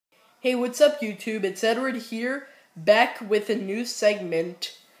Hey, what's up, YouTube? It's Edward here, back with a new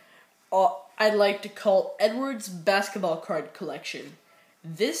segment I'd like to call Edward's Basketball Card Collection.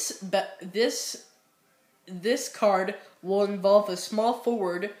 This card will involve a small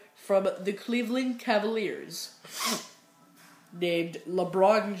forward from the Cleveland Cavaliers named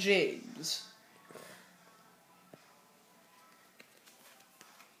LeBron James.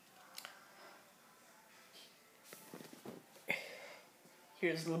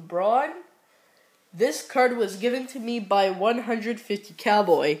 Here's LeBron. This card was given to me by 150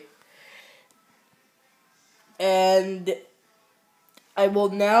 Cowboy. And I will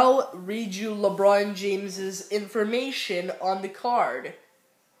now read you LeBron James's information on the card.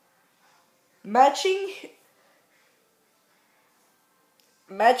 Matching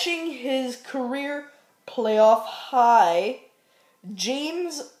his career playoff high,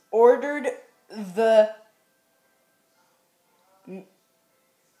 James tortured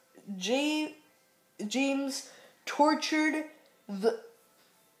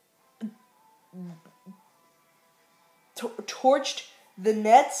torched the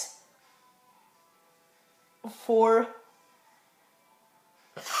Nets for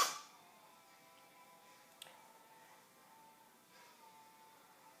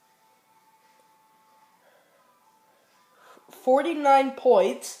 $49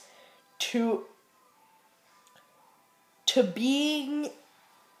 points to being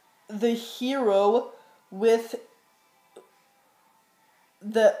the hero with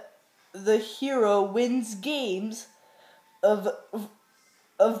the hero wins games of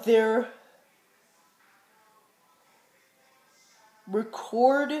their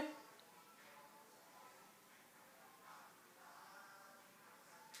record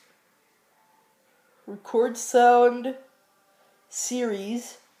sound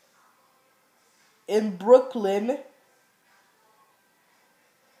series in Brooklyn,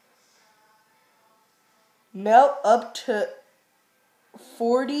 now up to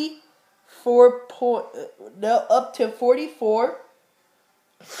 44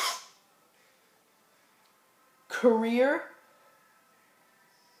 career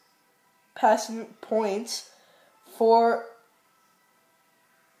passing points for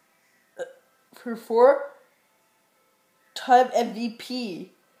 4-time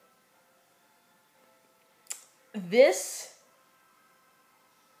MVP. This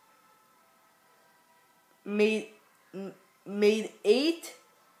made 8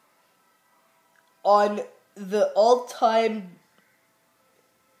 on the all-time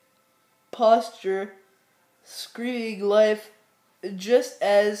posture screaming life, just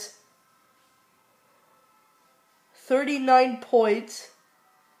as 39 points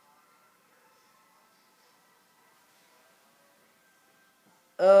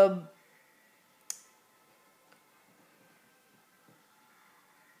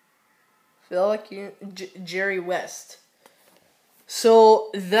feel like Jerry West.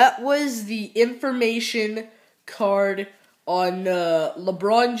 So that was the information card on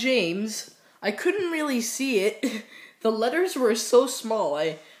LeBron James. I couldn't really see it. The letters were so small.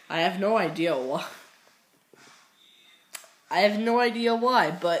 I have no idea why.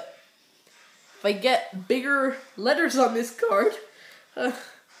 But if I get bigger letters on this card, I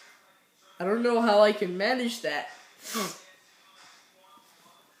don't know how I can manage that.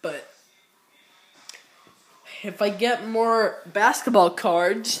 But if I get more basketball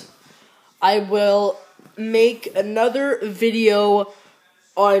cards, I will make another video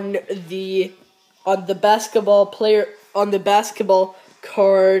on the basketball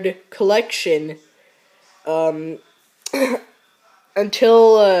card collection. Until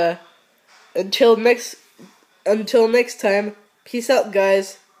next time, peace out,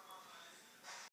 guys.